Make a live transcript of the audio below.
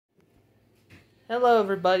Hello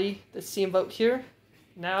everybody, the CM Vote here.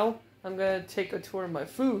 Now, I'm gonna take a tour of my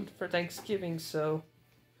food for Thanksgiving, so,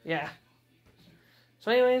 yeah.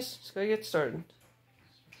 So anyways, let's go get started.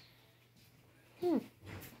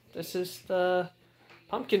 This is the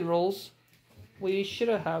pumpkin rolls. We should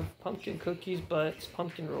have pumpkin cookies, but it's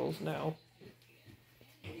pumpkin rolls now.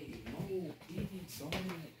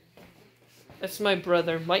 That's my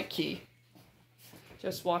brother, Mikey.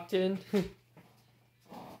 Just walked in.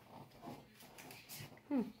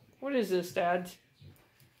 What is this, Dad?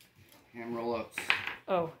 Ham roll-ups.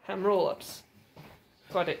 Oh, ham roll-ups.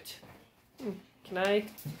 Got it. Can I?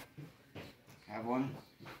 Have one?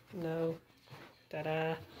 No.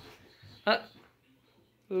 Ta-da.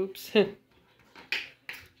 Oops.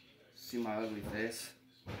 See my ugly face?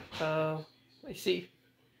 I see.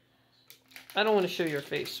 I don't want to show your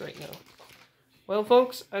face right now. Well,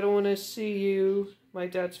 folks, I don't want to see my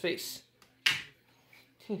dad's face.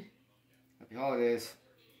 Happy holidays.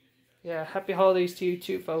 Yeah, happy holidays to you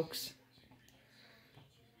too, folks.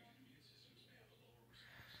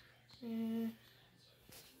 The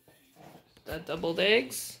doubled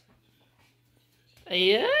eggs.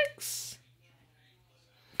 Eggs.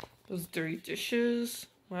 Those dirty dishes.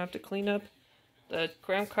 We'll have to clean up. The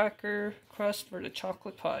graham cracker crust for the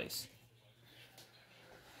chocolate pies.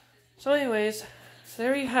 So anyways,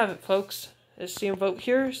 there you have it, folks. It's CM Vote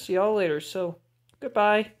here. See y'all later. So,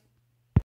 goodbye.